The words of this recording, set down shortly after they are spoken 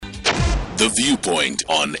The Viewpoint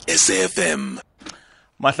on SAFM.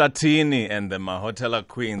 Mahlatini and the Mahotela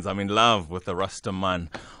Queens. I'm in love with the Rastaman.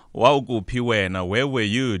 Wawuphi wena, where were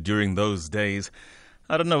you during those days?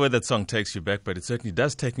 I don't know where that song takes you back, but it certainly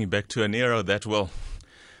does take me back to an era that, well,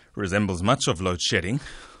 resembles much of load shedding.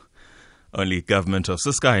 Only government of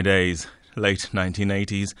Sky days, late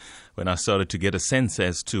 1980s, when I started to get a sense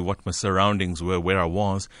as to what my surroundings were, where I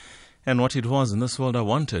was, and what it was in this world I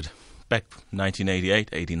wanted. Back 1988,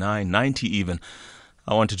 89, 90 even,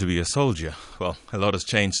 I wanted to be a soldier. Well, a lot has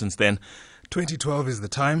changed since then. 2012 is the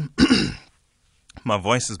time. My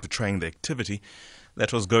voice is betraying the activity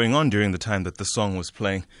that was going on during the time that the song was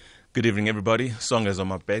playing. Good evening, everybody. Song is on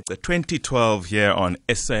my back. The 2012 here on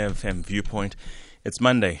SAFM Viewpoint. It's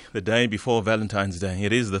Monday, the day before Valentine's Day.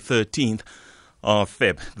 It is the 13th of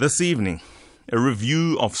Feb. This evening, a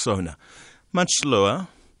review of SONA. Much slower,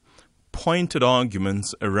 pointed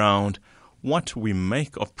arguments around what we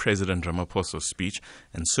make of President Ramaphosa's speech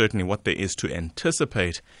and certainly what there is to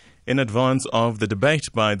anticipate in advance of the debate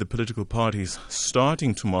by the political parties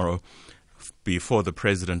starting tomorrow before the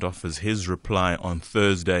president offers his reply on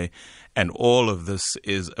Thursday. And all of this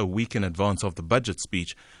is a week in advance of the budget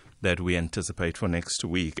speech that we anticipate for next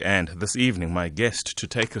week. And this evening, my guest to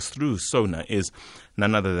take us through SONA is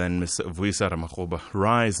none other than Ms. Vuyisa Ramokgopa,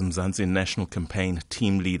 Rise Mzansi National Campaign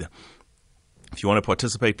Team Leader. If you want to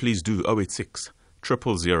participate, please do 086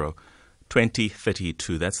 000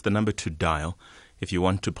 2032. That's the number to dial. If you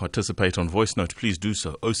want to participate on voice note, please do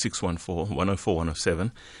so, 0614 104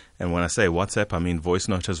 107. And when I say WhatsApp, I mean voice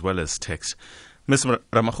note as well as text. Ms.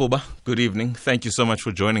 Ramokgopa, good evening. Thank you so much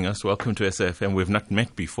for joining us. Welcome to SAFM. We've not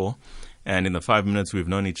met before, and in the 5 minutes we've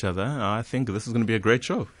known each other, I think this is going to be a great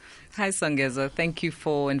show. Hi, Songezo. Thank you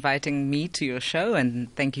for inviting me to your show,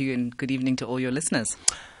 and thank you and good evening to all your listeners.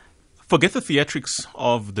 Forget the theatrics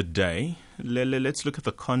of the day. Let's look at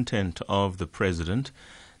the content of the president.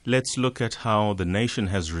 Let's look at how the nation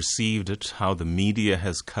has received it, how the media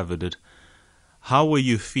has covered it. How were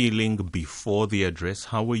you feeling before the address?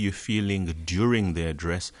 How were you feeling during the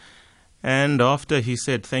address? And after he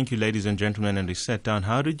said, "Thank you, ladies and gentlemen," and he sat down,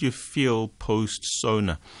 how did you feel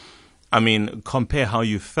post-SONA? I mean, compare how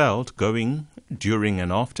you felt going during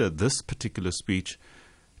and after this particular speech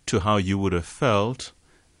to how you would have felt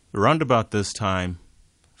around about this time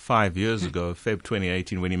 5 years ago, Feb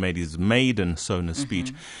 2018, when he made his maiden SONA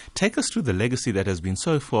speech. Take us through the legacy that has been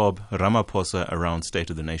so far Ramaphosa around State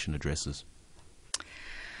of the Nation addresses.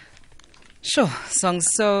 Sure, Song.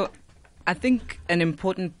 So I think an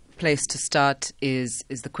important place to start is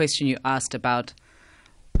the question you asked about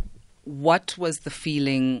what was the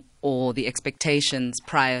feeling or the expectations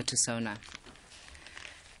prior to SONA.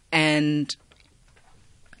 And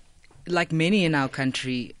like many in our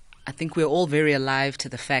country, I think we're all very alive to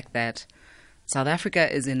the fact that South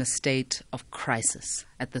Africa is in a state of crisis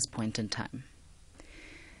at this point in time.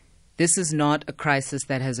 This is not a crisis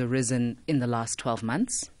that has arisen in the last 12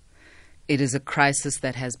 months. It is a crisis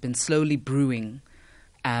that has been slowly brewing,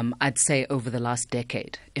 I'd say, over the last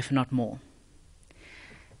decade, if not more.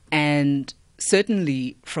 And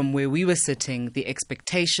certainly from where we were sitting, the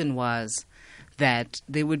expectation was that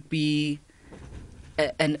there would be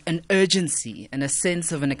an urgency and a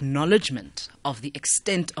sense of an acknowledgement of the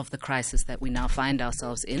extent of the crisis that we now find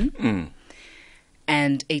ourselves in,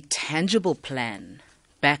 and a tangible plan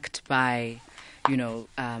backed by,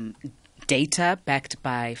 data, backed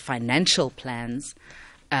by financial plans,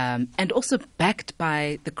 and also backed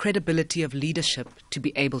by the credibility of leadership to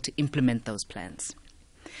be able to implement those plans.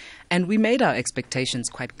 And we made our expectations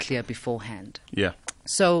quite clear beforehand. Yeah.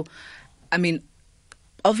 So, I mean,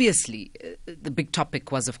 obviously, the big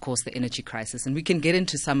topic was, of course, the energy crisis. And we can get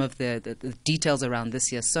into some of the details around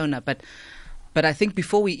this year's SONA. But I think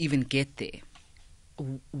before we even get there,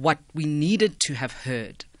 what we needed to have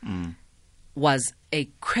heard was a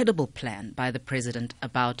credible plan by the president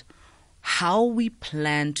about how we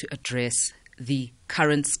plan to address the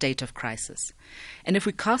current state of crisis. And if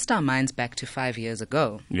we cast our minds back to 5 years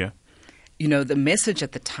ago, the message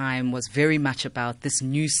at the time was very much about this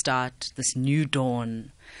new start, this new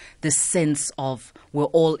dawn, this sense of we're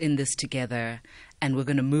all in this together and we're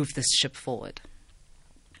going to move this ship forward.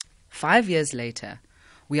 5 years later,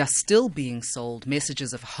 we are still being sold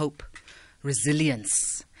messages of hope,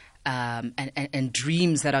 resilience, and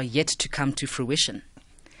dreams that are yet to come to fruition.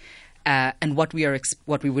 And what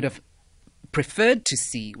we would have preferred to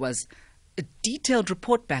see was a detailed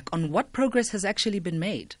report back on what progress has actually been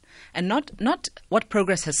made, and not what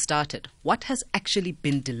progress has started, what has actually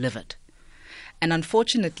been delivered. And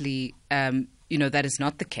unfortunately, that is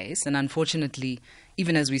not the case. And unfortunately,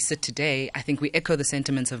 even as we sit today, I think we echo the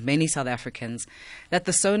sentiments of many South Africans that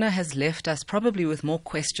the SONA has left us probably with more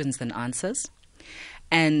questions than answers.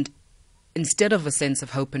 And instead of a sense of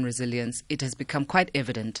hope and resilience, it has become quite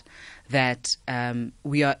evident that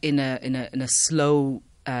we are in a slow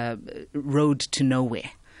road to nowhere.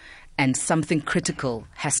 And something critical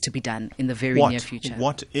has to be done in the very near future.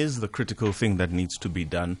 What is the critical thing that needs to be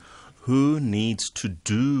done? Who needs to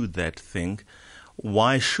do that thing?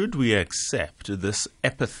 Why should we accept this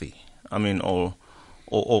apathy? I mean, or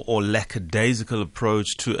lackadaisical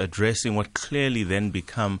approach to addressing what clearly then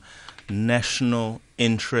become national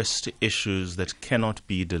interest issues that cannot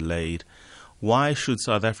be delayed? Why should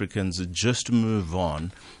South Africans just move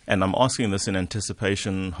on? And I'm asking this in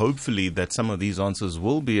anticipation, hopefully, that some of these answers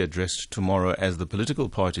will be addressed tomorrow as the political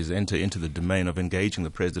parties enter into the domain of engaging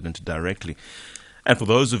the president directly. And for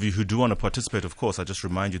those of you who do want to participate, of course, I just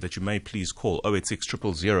remind you that you may please call 086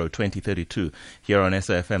 000 2032 here on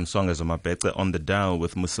SAFM Songas Mabete on the dial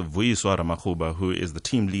with Mr. Vuyisa Ramokgopa, who is the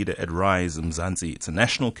team leader at Rise Mzansi. It's a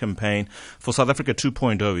national campaign for South Africa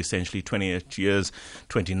 2.0, essentially 28 years,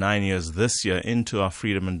 29 years this year into our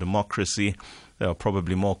freedom and democracy. There are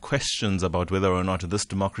probably more questions about whether or not this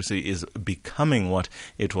democracy is becoming what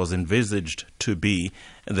it was envisaged to be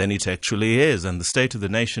than it actually is. And the State of the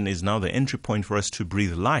Nation is now the entry point for us to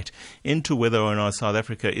breathe light into whether or not South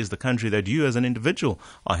Africa is the country that you as an individual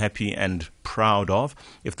are happy and proud of.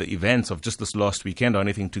 If the events of just this last weekend are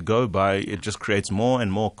anything to go by, it just creates more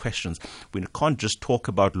and more questions. We can't just talk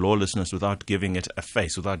about lawlessness without giving it a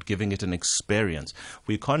face, without giving it an experience.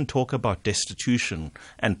 We can't talk about destitution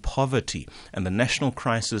and poverty and the national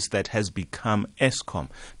crisis that has become ESCOM.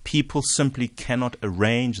 People simply cannot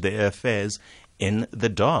arrange their affairs in the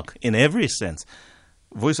dark, in every sense.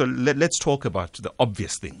 Vuyisa, let's talk about the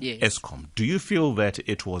obvious thing, yes. ESCOM. Do you feel that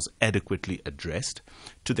it was adequately addressed?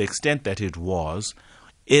 To the extent that it was,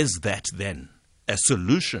 is that then a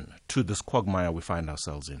solution to this quagmire we find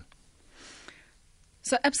ourselves in?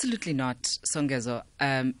 So absolutely not, Songezo.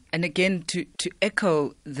 And again, to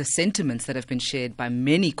echo the sentiments that have been shared by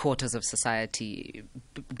many quarters of society,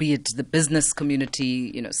 be it the business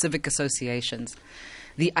community, civic associations,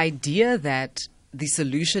 the idea that the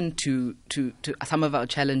solution to some of our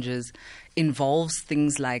challenges involves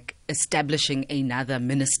things like establishing another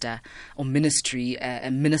minister or ministry,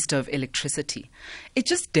 a minister of electricity. It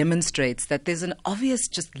just demonstrates that there's an obvious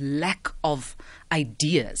just lack of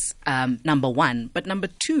ideas, number one. But number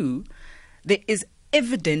two, there is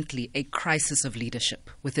evidently a crisis of leadership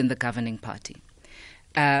within the governing party.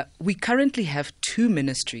 We currently have two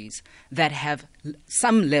ministries that have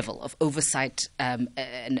some level of oversight and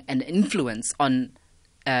influence on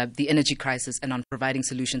the energy crisis and on providing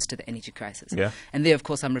solutions to the energy crisis. Yeah. And there, of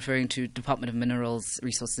course, I'm referring to Department of Minerals,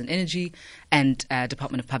 Resources and Energy and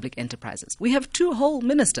Department of Public Enterprises. We have two whole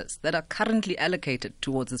ministers that are currently allocated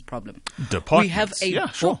towards this problem. Departments. We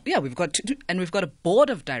have we've got two, and we've got a board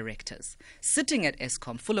of directors sitting at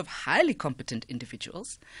ESCOM full of highly competent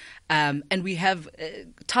individuals. And we have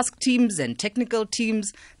task teams and technical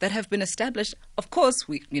teams that have been established. Of course,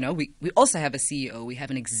 we also have a CEO. We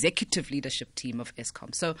have an executive leadership team of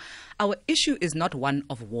ESCOM. So our issue is not one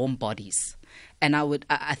of warm bodies. And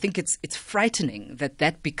I think it's frightening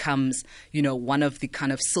that becomes, one of the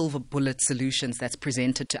kind of silver bullet solutions that's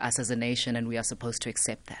presented to us as a nation, and we are supposed to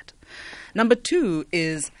accept that. Number two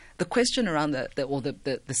is the question around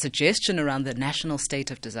the suggestion around the national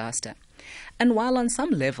state of disaster. And while on some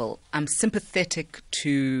level I'm sympathetic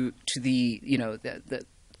to the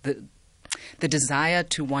desire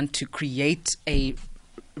to want to create a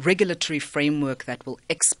regulatory framework that will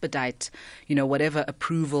expedite, whatever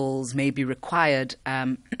approvals may be required,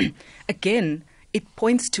 again, it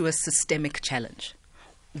points to a systemic challenge.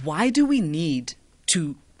 Why do we need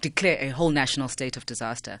to declare a whole national state of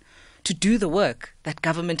disaster to do the work that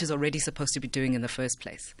government is already supposed to be doing in the first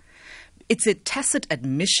place? It's a tacit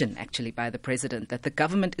admission, actually, by the president that the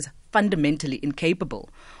government is fundamentally incapable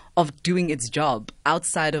of doing its job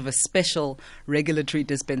outside of a special regulatory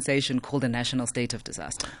dispensation called a national state of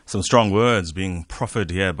disaster. Some strong words being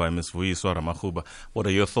proffered here by Ms. Vuyisa Ramokgopa. What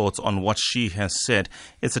are your thoughts on what she has said?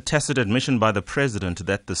 It's a tacit admission by the president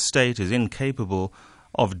that the state is incapable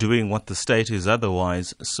of doing what the state is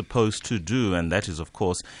otherwise supposed to do, and that is, of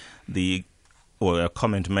course, a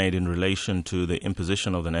comment made in relation to the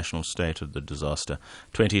imposition of the national state of the disaster.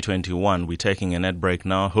 2021, we're taking an ad break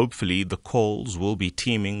now. Hopefully the calls will be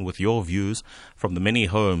teeming with your views from the many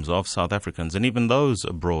homes of South Africans and even those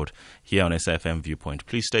abroad here on SAFM Viewpoint.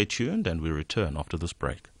 Please stay tuned and we return after this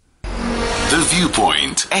break. The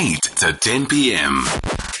Viewpoint, 8 to 10 p.m.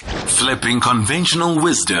 Flipping conventional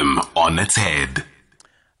wisdom on its head.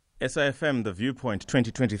 SAFM, the Viewpoint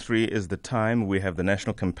 2023 is the time. We have the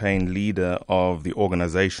national campaign leader of the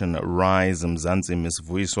organization Rise, Mzansi, Ms.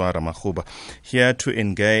 Vuyisa Ramokgopa, here to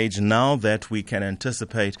engage now that we can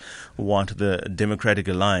anticipate what the Democratic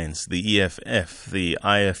Alliance, the EFF, the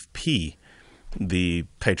IFP, the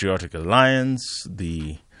Patriotic Alliance,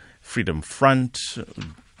 the Freedom Front,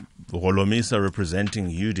 Holomisa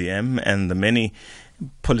representing UDM, and the many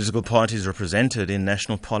political parties represented in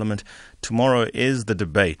national parliament. Tomorrow is the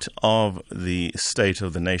debate of the State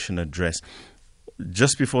of the Nation address.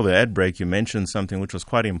 Just before the ad break, you mentioned something which was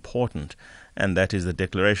quite important, and that is the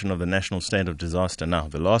declaration of the national state of disaster. Now,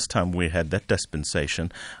 the last time we had that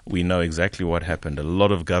dispensation, we know exactly what happened. A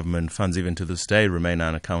lot of government funds, even to this day, remain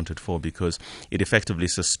unaccounted for because it effectively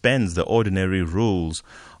suspends the ordinary rules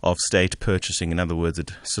of state purchasing. In other words,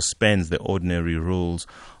 it suspends the ordinary rules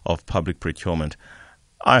of public procurement.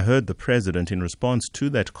 I heard the president, in response to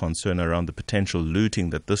that concern around the potential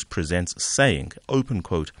looting that this presents, saying, open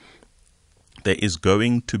quote, "There is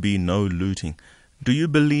going to be no looting." Do you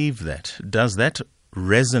believe that? Does that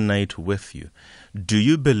resonate with you? Do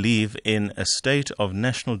you believe in a state of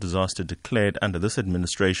national disaster declared under this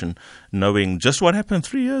administration, knowing just what happened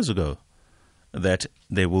 3 years ago, that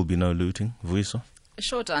there will be no looting? Vuyisa?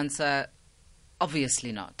 Short answer,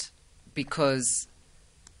 obviously not, because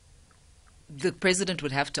the president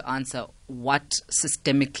would have to answer what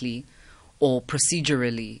systemically or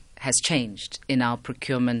procedurally has changed in our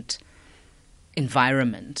procurement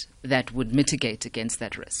environment that would mitigate against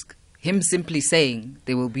that risk. Him simply saying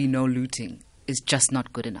there will be no looting is just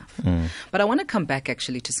not good enough. But I want to come back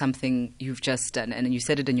actually to something you've just done, and you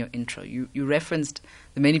said it in your intro. You referenced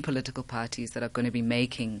the many political parties that are going to be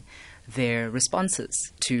making their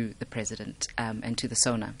responses to the president and to the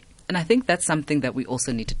SONA. And I think that's something that we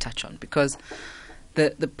also need to touch on, because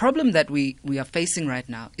the problem that we are facing right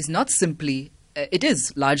now is not simply, it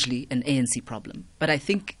is largely an ANC problem, but I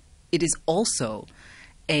think it is also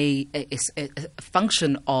a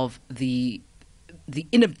function of the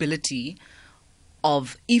inability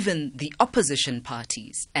of even the opposition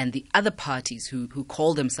parties and the other parties who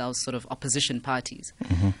call themselves sort of opposition parties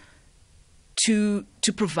to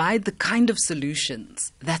provide the kind of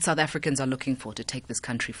solutions that South Africans are looking for to take this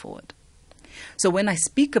country forward. So when I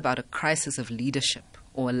speak about a crisis of leadership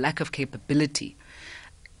or a lack of capability,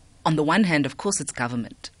 on the one hand, of course, it's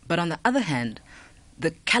government. But on the other hand,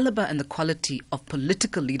 the caliber and the quality of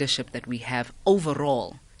political leadership that we have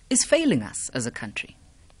overall is failing us as a country.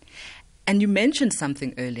 And you mentioned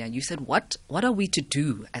something earlier. You said, what are we to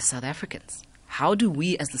do as South Africans? How do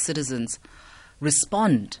we as the citizens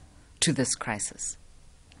respond to this crisis?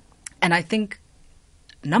 And I think,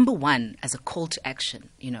 number one, as a call to action,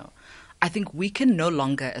 I think we can no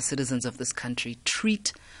longer, as citizens of this country,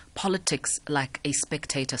 treat politics like a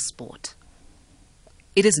spectator sport.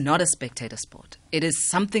 It is not a spectator sport. It is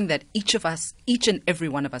something that each and every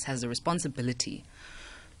one of us has a responsibility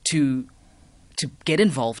to get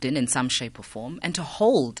involved in some shape or form, and to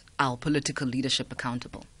hold our political leadership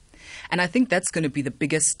accountable. And I think that's going to be the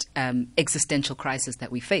biggest existential crisis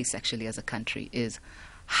that we face actually as a country, is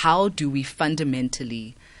how do we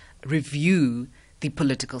fundamentally review the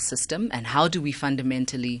political system, and how do we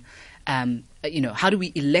fundamentally, how do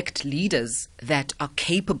we elect leaders that are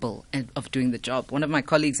capable of doing the job? One of my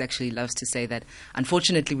colleagues actually loves to say that,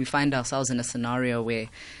 unfortunately, we find ourselves in a scenario where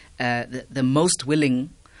the most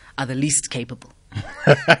willing are the least capable.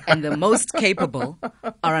 And the most capable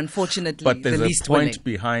are unfortunately the least willing. But there's a point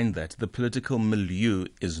behind that. The political milieu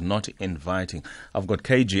is not inviting. I've got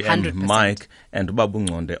KGM, 100%. Mike, and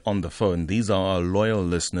Babungonde on the phone. These are our loyal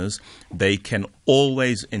listeners. They can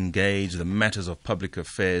always engage the matters of public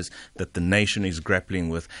affairs that the nation is grappling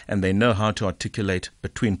with, and they know how to articulate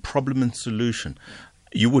between problem and solution.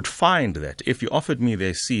 You would find that if you offered me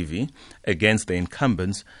their CV against the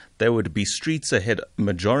incumbents, there would be streets ahead,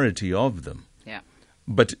 majority of them. Yeah.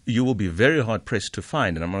 But you will be very hard-pressed to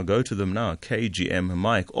find, and I'm going to go to them now, KGM,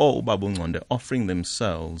 Mike, or Babungonde, offering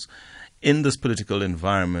themselves in this political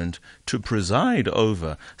environment to preside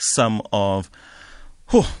over some of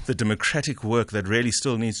the democratic work that really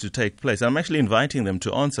still needs to take place. I'm actually inviting them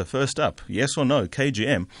to answer first up, yes or no,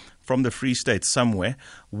 KGM, from the Free State somewhere,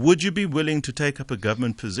 would you be willing to take up a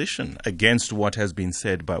government position against what has been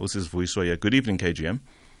said by Mrs. Vuyisa? Good evening, KGM.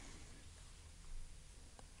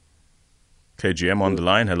 KGM on the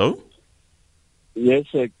line, hello? Yes,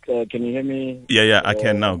 can you hear me? Yeah, I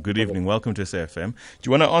can now. Good evening, welcome to SAFM. Do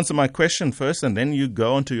you want to answer my question first and then you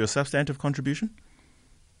go on to your substantive contribution?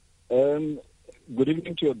 Good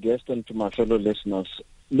evening to your guest and to my fellow listeners.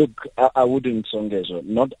 Look, I wouldn't, Songezo,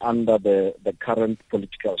 not under the current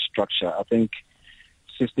political structure. I think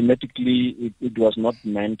systematically it was not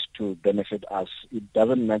meant to benefit us. It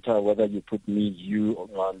doesn't matter whether you put me, you,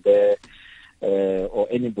 on there, or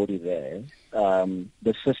anybody there.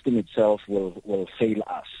 The system itself will fail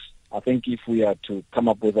us. I think if we are to come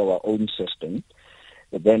up with our own system,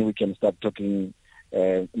 then we can start talking,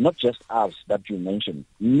 not just us that you mentioned,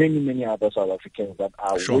 many other South Africans that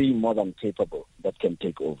are way more than capable that can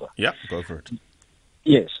take over. Yeah, go for it.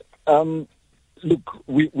 Yes. Look,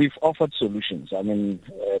 we've offered solutions. I mean,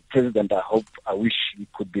 President, I wish you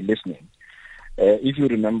could be listening. If you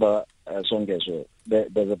remember, Songezo,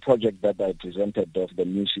 there's a project that I presented of the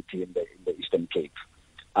new city in the Eastern Cape.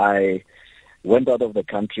 I went out of the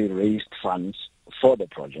country, raised funds for the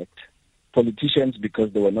project. Politicians,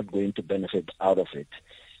 because they were not going to benefit out of it,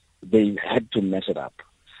 they had to mess it up.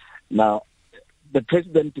 Now, the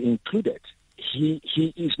president included, he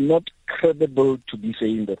is not credible to be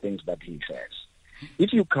saying the things that he says.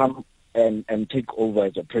 If you come and take over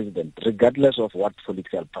as a president, regardless of what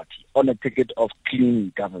political party, on a ticket of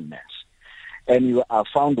clean governance, and you are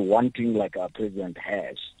found wanting like our president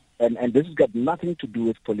has, and this has got nothing to do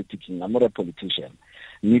with politicking. I'm not a politician.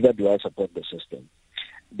 Neither do I support the system.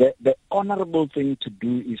 The honorable thing to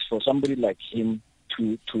do is for somebody like him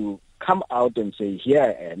to come out and say, here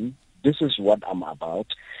I am, this is what I'm about,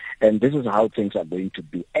 and this is how things are going to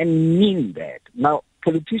be, and mean that. Now,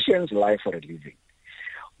 politicians lie for a living.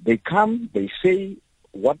 They come, they say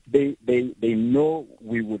what they know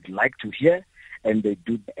we would like to hear, and they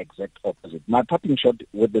do the exact opposite. My parting shot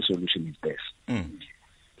with the solution is this.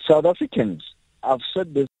 South Africans, I've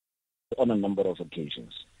said this on a number of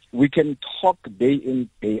occasions, we can talk day in,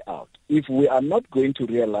 day out. If we are not going to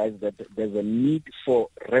realize that there's a need for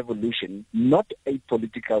revolution, not a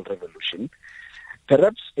political revolution,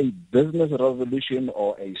 perhaps a business revolution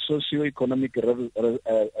or a socioeconomic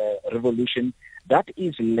revolution that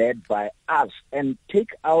is led by us, and take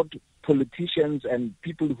out politicians and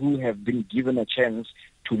people who have been given a chance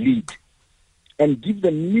to lead, and give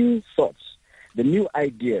the new thoughts, the new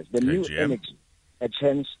ideas, the new energy a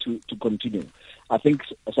chance to continue. I think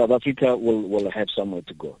South Africa will have somewhere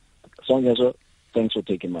to go. Songezo, thanks for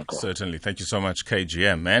taking my call. Certainly. Thank you so much,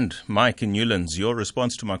 KGM. And Mike in Newlands, your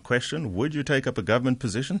response to my question, would you take up a government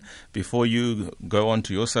position before you go on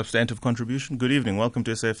to your substantive contribution? Good evening. Welcome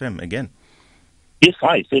to SFM again. Yes,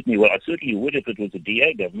 hi, certainly. Well, I certainly would if it was a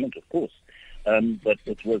DA government, of course. But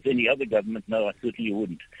if it was any other government, no, I certainly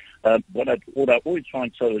wouldn't. What I always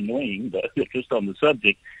find so annoying, just on the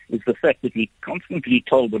subject, is the fact that we're constantly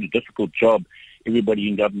told what a difficult job everybody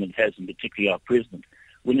in government has, and particularly our president.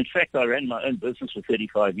 When in fact I ran my own business for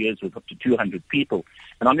 35 years with up to 200 people,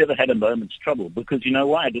 and I never had a moment's trouble, because you know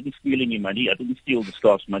why? I didn't steal any money, I didn't steal the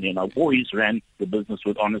staff's money, and I always ran the business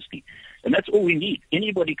with honesty. And that's all we need.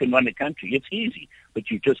 Anybody can run a country. It's easy,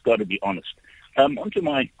 but you've just got to be honest. On to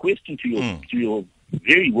my question to your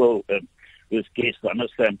very well first guest. I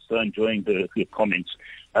must say I'm so enjoying your comments,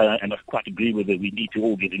 and I quite agree with her. We need to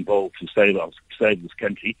all get involved to save this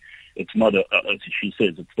country. It's not as she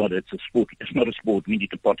says, it's a sport. It's not a sport. We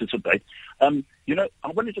need to participate. I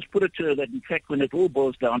want to just put it to her that, in fact, when it all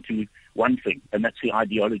boils down to one thing, and that's the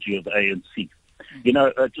ideology of the ANC.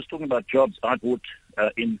 Just talking about jobs, I bought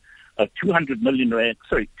in 200 million rand,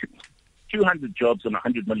 200 jobs and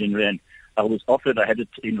 100 million rand. I was offered, I had it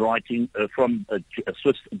in writing from a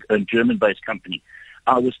Swiss and German-based company.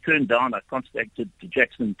 I was turned down. I contacted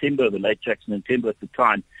Jackson Timber, the late Jackson Timber at the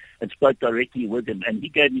time, and spoke directly with him, and he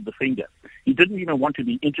gave me the finger. He didn't even want to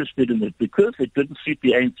be interested in it because it didn't suit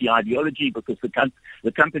the ANC ideology, because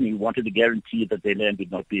the company wanted to guarantee that their land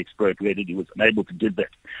would not be expropriated. He was unable to do that.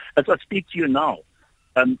 As I speak to you now,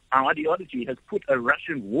 our ideology has put a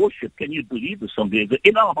Russian warship, can you believe this,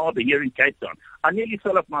 in our harbor here in Cape Town. I nearly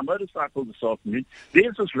fell off my motorcycle this afternoon.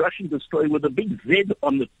 There's this Russian destroyer with a big Z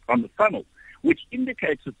on the funnel, which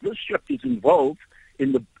indicates that this ship is involved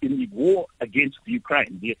in the war against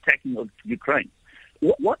Ukraine, the attacking of Ukraine.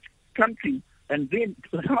 What country, and then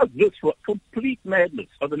how's this for complete madness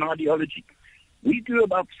of an ideology? We do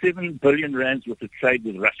about 7 billion rands worth of trade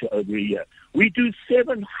with Russia over a year. We do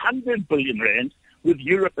 700 billion rands with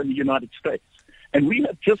Europe and the United States. And we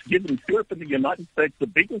have just given Europe and the United States the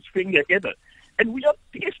biggest finger ever. And we are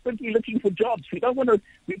desperately looking for jobs. We're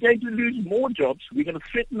going to lose more jobs. We're going to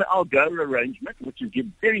threaten the ALGOA arrangement, which is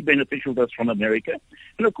very beneficial to us from America.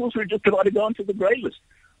 And of course, we're just about to go onto the grey list.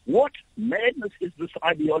 What madness is this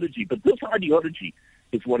ideology? But this ideology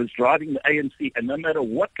is what is driving the ANC. And no matter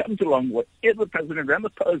what comes along, whatever President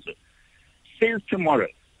Ramaphosa says tomorrow,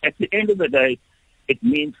 at the end of the day, it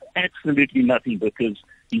means absolutely nothing, because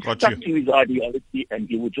he's stuck to his ideology, and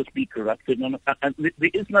he will just be corrupted. And there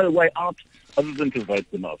is no way out other than to vote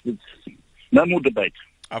them out. No more debate.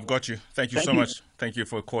 I've got you. Thank you so much. Thank you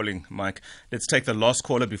for calling, Mike. Let's take the last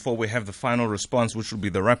caller before we have the final response, which will be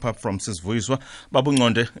the wrap-up from Sis Vuyisa. Babu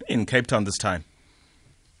Ngonde in Cape Town this time.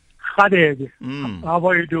 How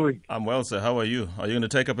are you doing? I'm well, sir. How are you? Are you going to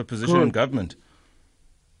take up a position in government?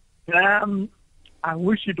 I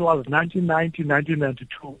wish it was 1990,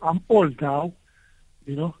 1992. I'm old now,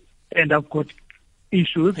 and I've got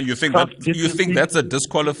issues. You think that's a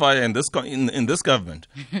disqualifier in this government?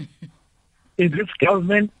 In this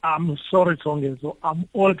government, I'm sorry, Songezo, I'm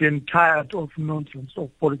old and tired of nonsense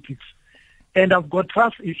of politics. And I've got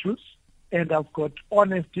trust issues, and I've got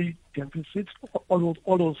honesty deficits, all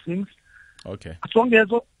those things. Okay.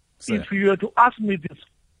 Songezo, if you were to ask me this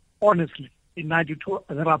honestly, in 92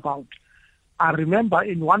 thereabout, I remember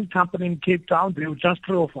in one company in Cape Town, there were just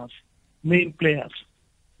three of us, main players.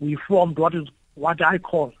 We formed what I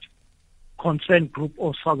called Consent Group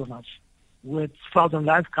of Southerners, with Southern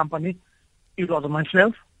Life Company. It was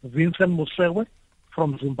myself, Vincent Musewe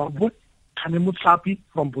from Zimbabwe, Kane Mutsapi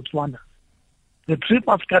from Botswana. The three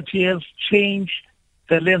musketeers changed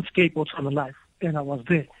the landscape of Southern Life, and I was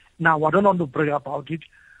there. Now, I don't want to brag about it.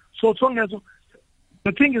 So,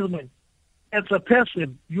 the thing is, man, as a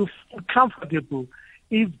person, you feel comfortable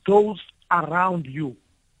if those around you,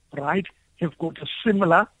 right, have got a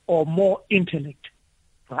similar or more intellect,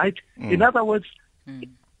 right? In other words,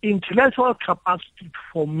 intellectual capacity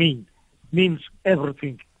for me means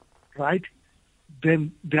everything, right?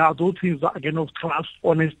 Then there are those things that, again, of trust,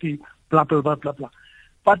 honesty, blah, blah, blah, blah, blah.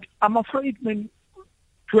 But I'm afraid, man,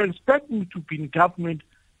 to expect me to be in government,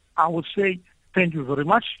 I would say thank you very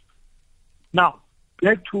much. Now,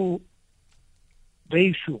 back to the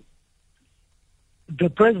issue. The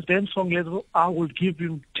president, Songezo, I will give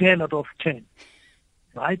him 10 out of 10,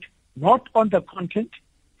 right? Not on the content,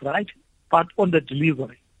 right, but on the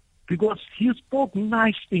delivery. Because he spoke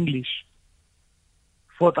nice English.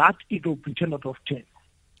 For that, it will be 10 out of 10.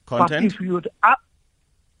 Content? But if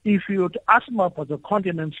you would ask him about the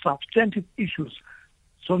content and substantive issues,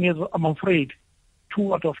 Songezo, I'm afraid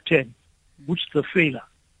 2 out of 10, which is a failure,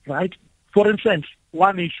 right? For instance,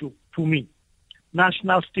 one issue to me,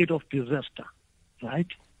 national state of disaster, right?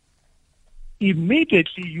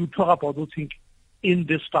 Immediately you talk about those things in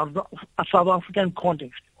the South African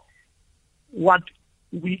context. What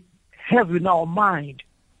we have in our mind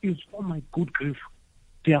is, oh my good grief,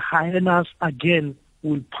 the hyenas again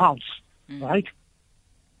will pounce, right?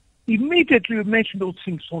 Immediately we mention those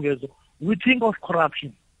things, we think of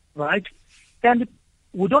corruption, right? And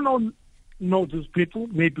we don't know these people,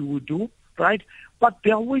 maybe we do, right? But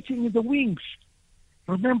they are waiting in the wings.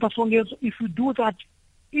 Remember, Songezo, if you do that,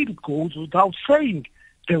 it goes without saying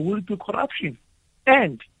there will be corruption.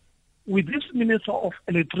 And with this Minister of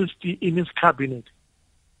Electricity in his cabinet,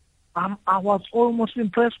 I was almost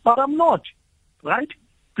impressed, but I'm not, right?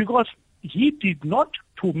 Because he did not,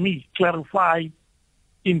 to me, clarify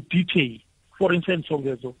in detail. For instance,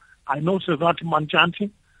 Songezo, I know Sevati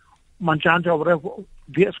Mzansi, or whatever,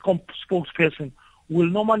 the ESCOM spokesperson, will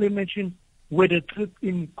normally mention where the trip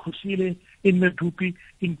in Kusile, in Medupi,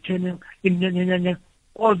 in Kenya, in Nyanyanya,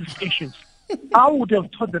 all the stations. I would have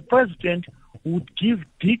thought the president would give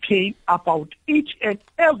detail about each and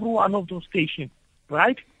every one of those stations,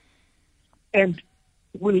 right? And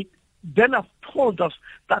will then have told us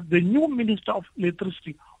that the new Minister of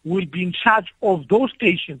Electricity will be in charge of those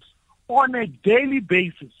stations on a daily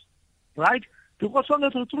basis, right? Because on the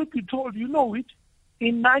truth be told, you know it,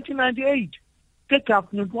 in 1998, the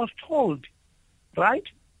government was told, right,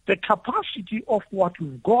 the capacity of what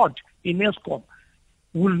we've got in ESCOM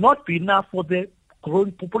will not be enough for the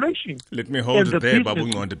growing population. Let me hold it there, Babu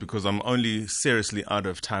Ngonde, because I'm only seriously out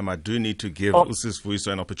of time. I do need to give Usis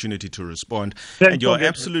Vuyisa an opportunity to respond. And you're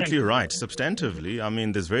absolutely right. Substantively, I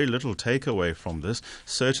mean, there's very little takeaway from this.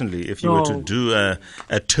 Certainly, if you were to do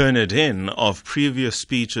a turn it in of previous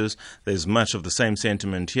speeches, there's much of the same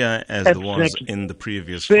sentiment here as the ones in the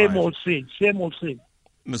previous Same old thing.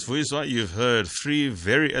 Ms. Vuyisa, you've heard three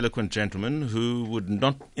very eloquent gentlemen who would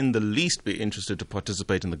not in the least be interested to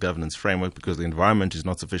participate in the governance framework because the environment is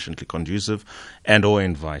not sufficiently conducive and or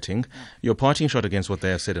inviting. Your parting shot against what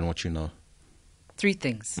they have said and what you know. Three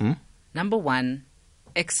things. Number one,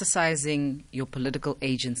 exercising your political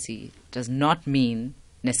agency does not mean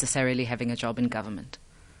necessarily having a job in government.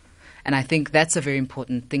 And I think that's a very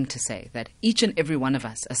important thing to say, that each and every one of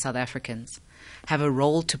us as South Africans have a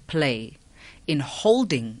role to play in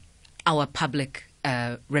holding our public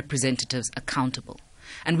representatives accountable.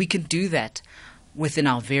 And we can do that within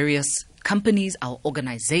our various companies, our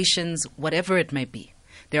organizations, whatever it may be.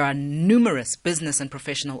 There are numerous business and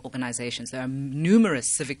professional organizations. There are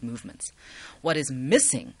numerous civic movements. What is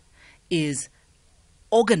missing is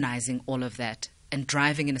organizing all of that and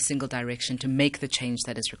driving in a single direction to make the change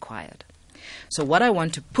that is required. So what I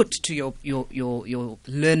want to put to your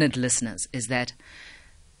learned listeners is that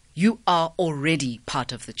you are already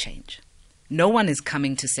part of the change. No one is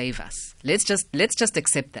coming to save us. Let's just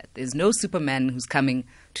accept that. There's no Superman who's coming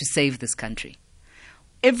to save this country.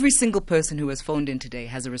 Every single person who has phoned in today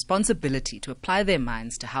has a responsibility to apply their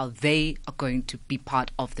minds to how they are going to be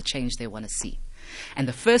part of the change they want to see. And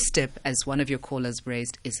the first step, as one of your callers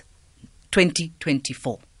raised, is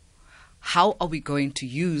 2024. How are we going to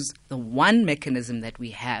use the one mechanism that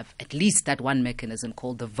we have, at least that one mechanism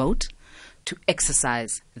called the vote, to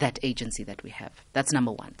exercise that agency that we have? That's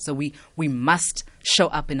number one. So we must show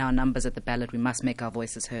up in our numbers at the ballot. We must make our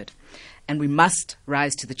voices heard. And we must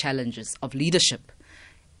rise to the challenges of leadership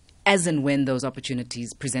as and when those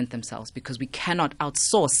opportunities present themselves, because we cannot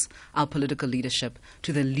outsource our political leadership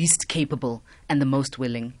to the least capable and the most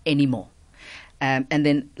willing anymore. And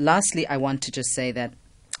then lastly, I want to just say that,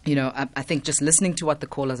 I think just listening to what the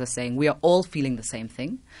callers are saying, we are all feeling the same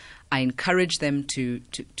thing. I encourage them to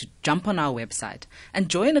jump on our website and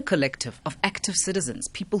join a collective of active citizens,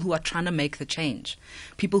 people who are trying to make the change,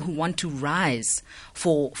 people who want to rise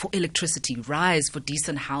for electricity, rise for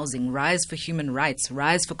decent housing, rise for human rights,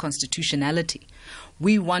 rise for constitutionality.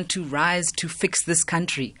 We want to rise to fix this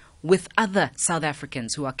country with other South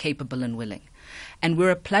Africans who are capable and willing. And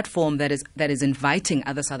we're a platform that is inviting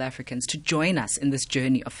other South Africans to join us in this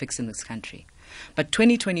journey of fixing this country. But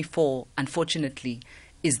 2024, unfortunately,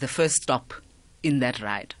 is the first stop in that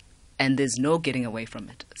ride. And there's no getting away from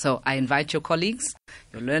it. So I invite your colleagues,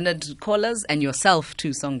 your learned callers, and yourself too,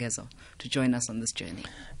 Songezo, to join us on this journey.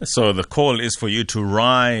 So the call is for you to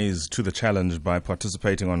rise to the challenge by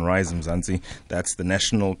participating on Rise Mzansi. That's the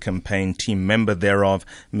national campaign team member thereof,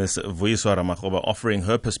 Ms. Vuyisa Ramokgopa, offering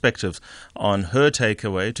her perspectives on her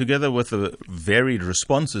takeaway, together with the varied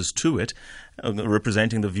responses to it,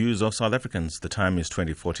 representing the views of South Africans. The time is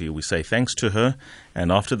 2040. We say thanks to her.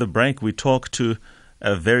 And after the break, we talk to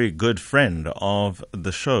a very good friend of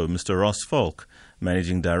the show, Mr. Ross Falk,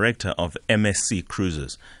 Managing Director of MSC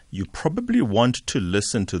Cruises. You probably want to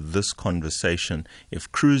listen to this conversation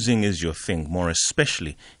if cruising is your thing, more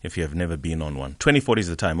especially if you have never been on one. 2040 is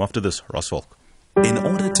the time. After this, Ross Falk. In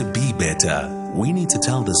order to be better, we need to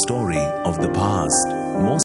tell the story of the past. More